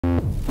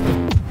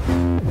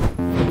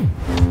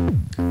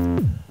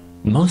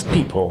Most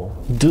people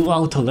do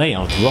auto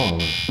layout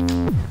wrong.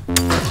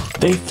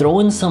 They throw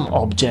in some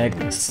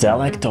object,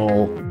 select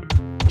all,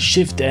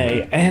 shift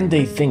A, and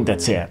they think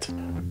that's it.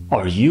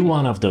 Are you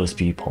one of those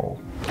people?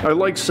 I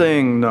like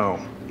saying no.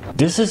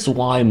 This is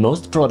why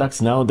most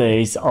products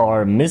nowadays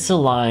are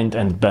misaligned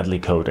and badly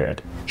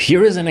coded.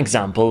 Here is an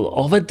example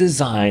of a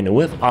design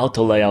with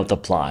auto layout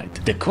applied.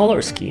 The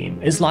color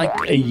scheme is like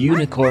a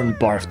unicorn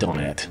barfed on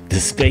it. The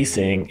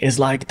spacing is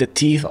like the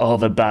teeth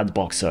of a bad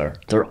boxer.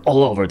 They're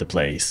all over the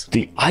place.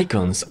 The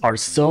icons are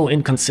so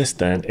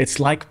inconsistent, it's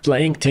like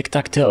playing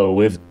tic-tac-toe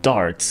with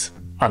darts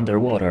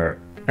underwater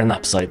and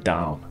upside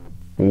down.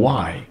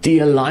 Why? The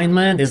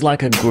alignment is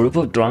like a group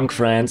of drunk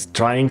friends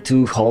trying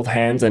to hold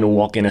hands and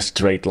walk in a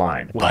straight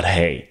line. But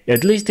hey,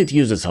 at least it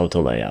uses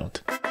auto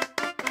layout.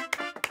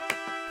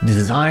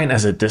 Design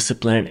as a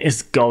discipline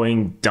is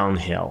going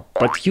downhill,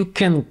 but you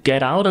can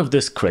get out of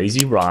this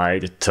crazy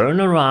ride, turn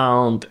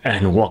around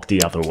and walk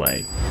the other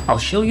way. I'll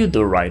show you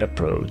the right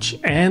approach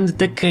and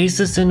the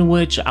cases in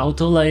which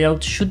auto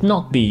layout should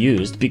not be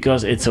used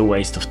because it's a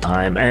waste of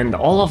time, and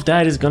all of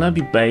that is gonna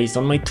be based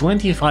on my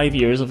 25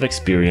 years of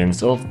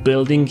experience of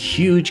building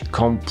huge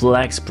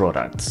complex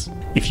products.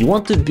 If you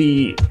want to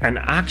be an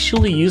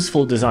actually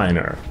useful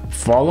designer,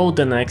 follow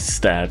the next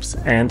steps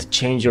and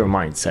change your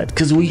mindset,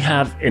 because we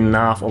have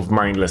enough of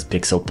mindless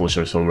pixel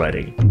pushers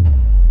already.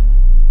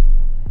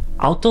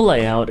 Auto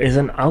layout is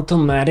an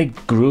automatic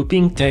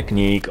grouping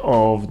technique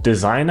of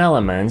design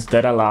elements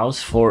that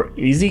allows for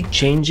easy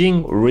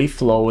changing,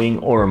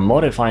 reflowing, or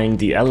modifying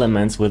the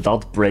elements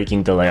without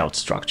breaking the layout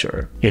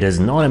structure. It is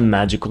not a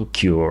magical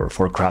cure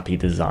for crappy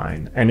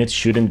design, and it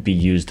shouldn't be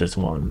used as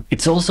one.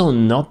 It's also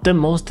not the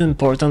most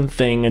important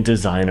thing a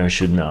designer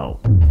should know.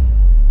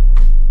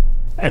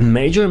 A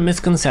major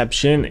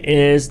misconception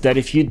is that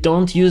if you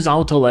don't use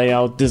auto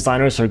layout,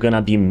 designers are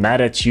gonna be mad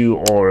at you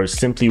or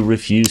simply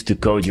refuse to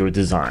code your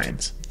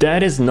designs.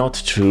 That is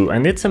not true,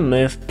 and it's a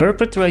myth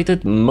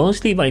perpetrated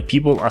mostly by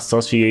people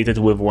associated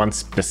with one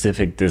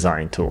specific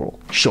design tool.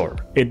 Sure,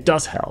 it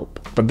does help,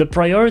 but the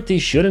priority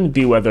shouldn't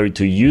be whether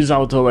to use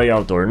auto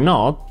layout or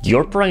not.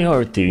 Your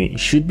priority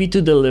should be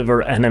to deliver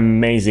an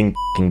amazing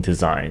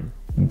design.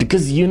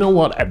 Because you know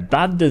what, a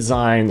bad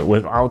design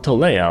with auto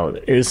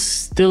layout is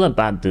still a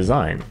bad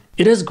design.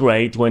 It is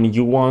great when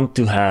you want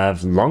to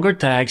have longer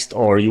text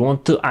or you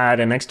want to add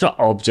an extra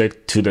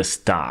object to the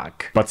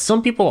stack. But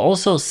some people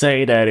also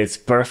say that it's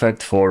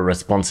perfect for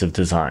responsive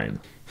design.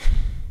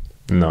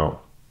 No.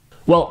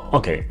 Well,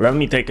 okay, let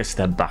me take a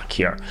step back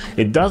here.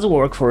 It does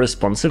work for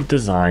responsive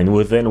design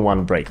within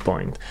one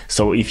breakpoint.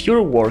 So if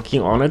you're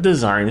working on a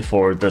design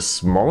for the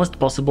smallest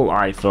possible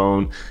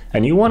iPhone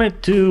and you want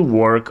it to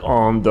work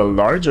on the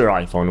larger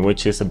iPhone,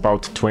 which is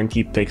about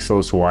 20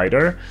 pixels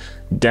wider,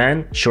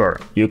 then sure,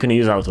 you can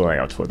use auto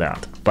layout for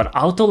that. But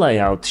auto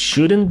layout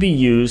shouldn't be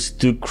used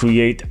to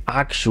create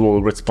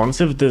actual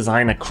responsive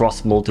design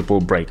across multiple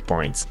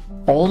breakpoints.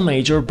 All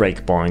major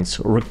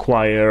breakpoints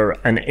require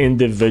an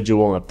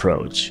individual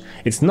approach.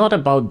 It's not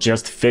about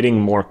just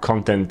fitting more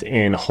content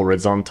in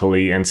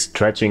horizontally and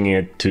stretching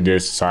it to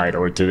this side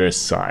or to this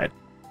side.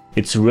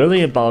 It's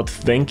really about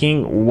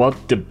thinking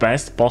what the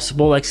best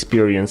possible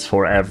experience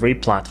for every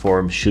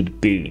platform should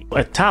be.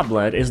 A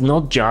tablet is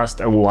not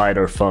just a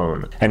wider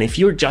phone, and if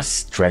you're just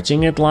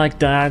stretching it like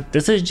that,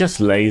 this is just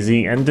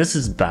lazy and this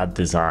is bad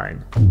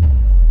design.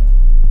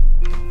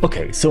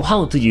 Okay, so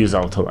how to use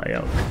auto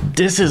layout?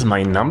 This is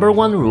my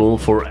 #1 rule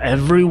for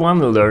everyone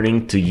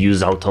learning to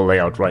use auto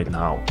layout right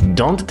now.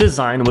 Don't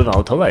design with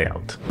auto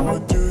layout.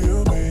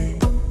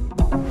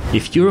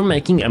 If you're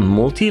making a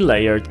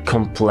multi-layered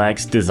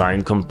complex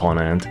design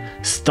component,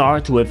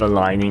 start with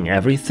aligning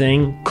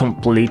everything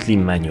completely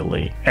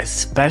manually.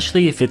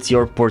 Especially if it's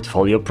your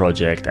portfolio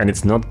project and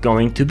it's not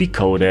going to be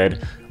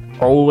coded,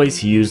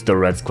 always use the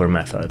red square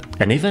method.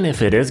 And even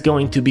if it is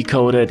going to be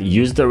coded,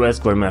 use the red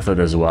square method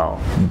as well.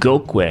 Go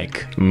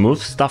quick, move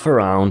stuff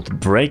around,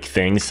 break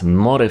things,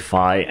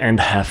 modify, and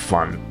have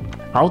fun.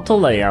 Auto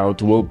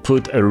layout will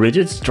put a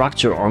rigid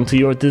structure onto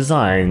your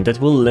design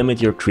that will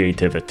limit your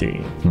creativity.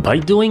 By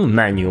doing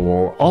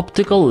manual,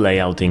 optical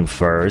layouting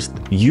first,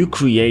 you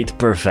create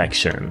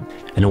perfection.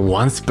 And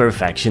once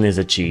perfection is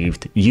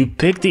achieved, you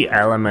pick the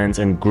elements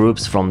and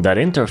groups from that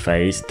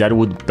interface that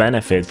would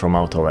benefit from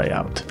auto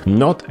layout.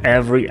 Not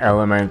every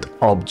element,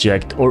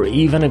 object, or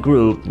even a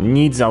group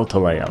needs auto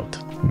layout.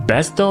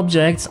 Best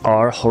objects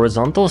are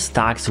horizontal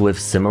stacks with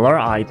similar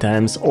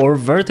items or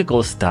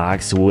vertical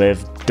stacks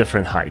with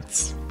different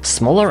heights.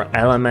 Smaller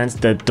elements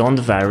that don't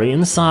vary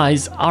in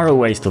size are a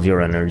waste of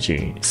your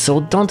energy,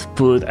 so don't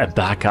put a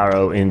back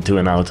arrow into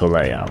an auto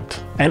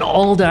layout. And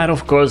all that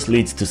of course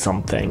leads to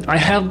something. I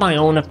have my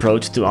own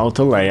approach to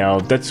auto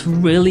layout that's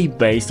really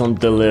based on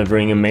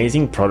delivering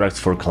amazing products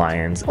for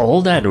clients.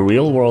 All that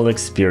real world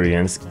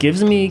experience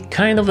gives me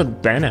kind of a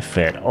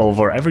benefit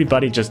over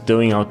everybody just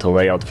doing auto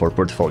layout for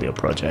portfolio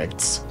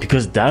projects.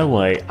 Because that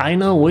way I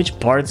know which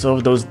parts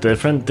of those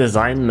different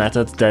design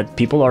methods that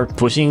people are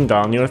pushing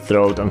down your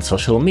throat on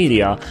social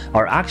media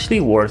are actually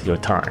worth your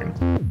time.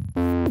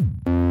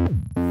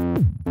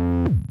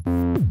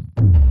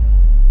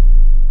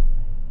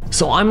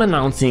 So I'm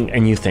announcing a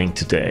new thing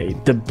today,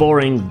 the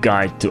boring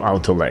guide to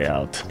auto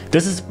layout.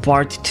 This is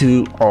part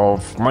 2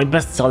 of my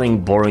best-selling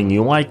boring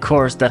UI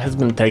course that has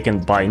been taken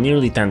by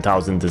nearly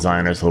 10,000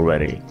 designers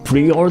already.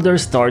 Pre-order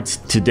starts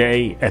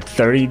today at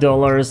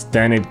 $30,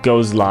 then it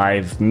goes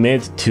live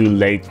mid to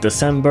late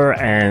December,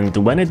 and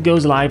when it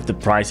goes live the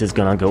price is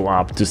gonna go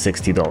up to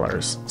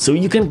 $60. So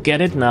you can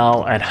get it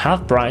now at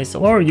half price,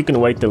 or you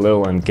can wait a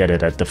little and get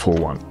it at the full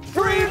one.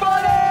 Free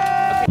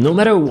money! No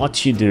matter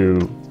what you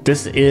do,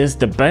 this is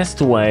the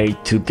best way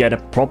to get a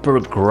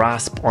proper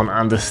grasp on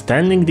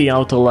understanding the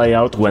auto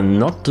layout, when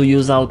not to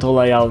use auto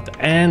layout,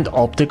 and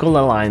optical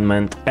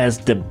alignment as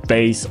the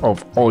base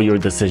of all your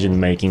decision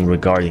making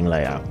regarding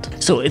layout.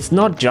 So it's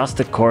not just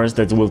a course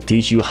that will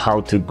teach you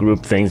how to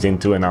group things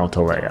into an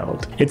auto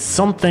layout. It's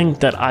something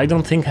that I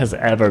don't think has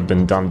ever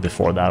been done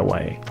before that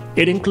way.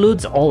 It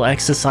includes all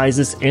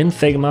exercises in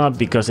Figma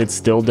because it's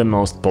still the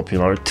most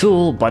popular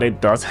tool, but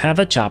it does have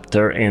a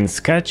chapter in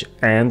Sketch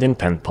and in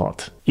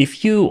PenPot.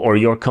 If you or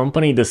your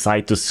company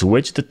decide to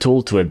switch the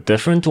tool to a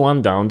different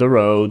one down the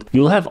road,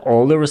 you'll have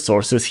all the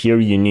resources here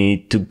you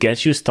need to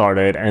get you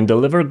started and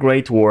deliver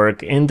great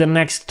work in the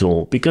next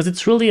tool, because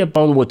it's really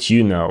about what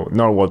you know,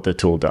 not what the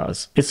tool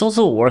does. It's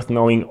also worth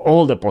knowing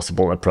all the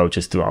possible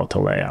approaches to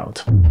auto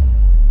layout.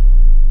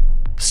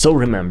 So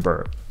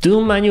remember, do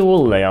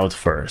manual layout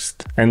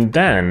first, and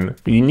then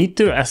you need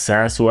to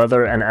assess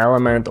whether an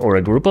element or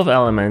a group of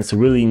elements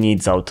really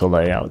needs auto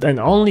layout, and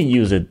only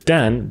use it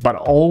then, but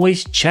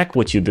always check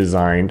what you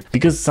designed,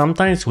 because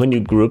sometimes when you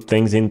group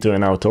things into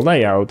an auto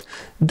layout,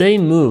 they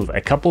move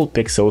a couple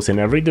pixels in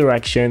every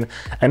direction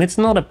and it's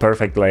not a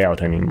perfect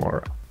layout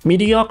anymore.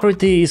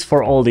 Mediocrity is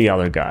for all the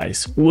other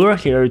guys. We're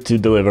here to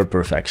deliver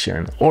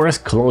perfection, or as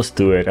close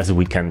to it as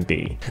we can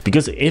be.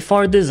 Because if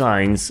our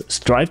designs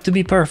strive to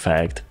be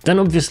perfect, then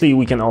obviously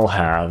we can all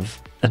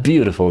have a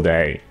beautiful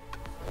day.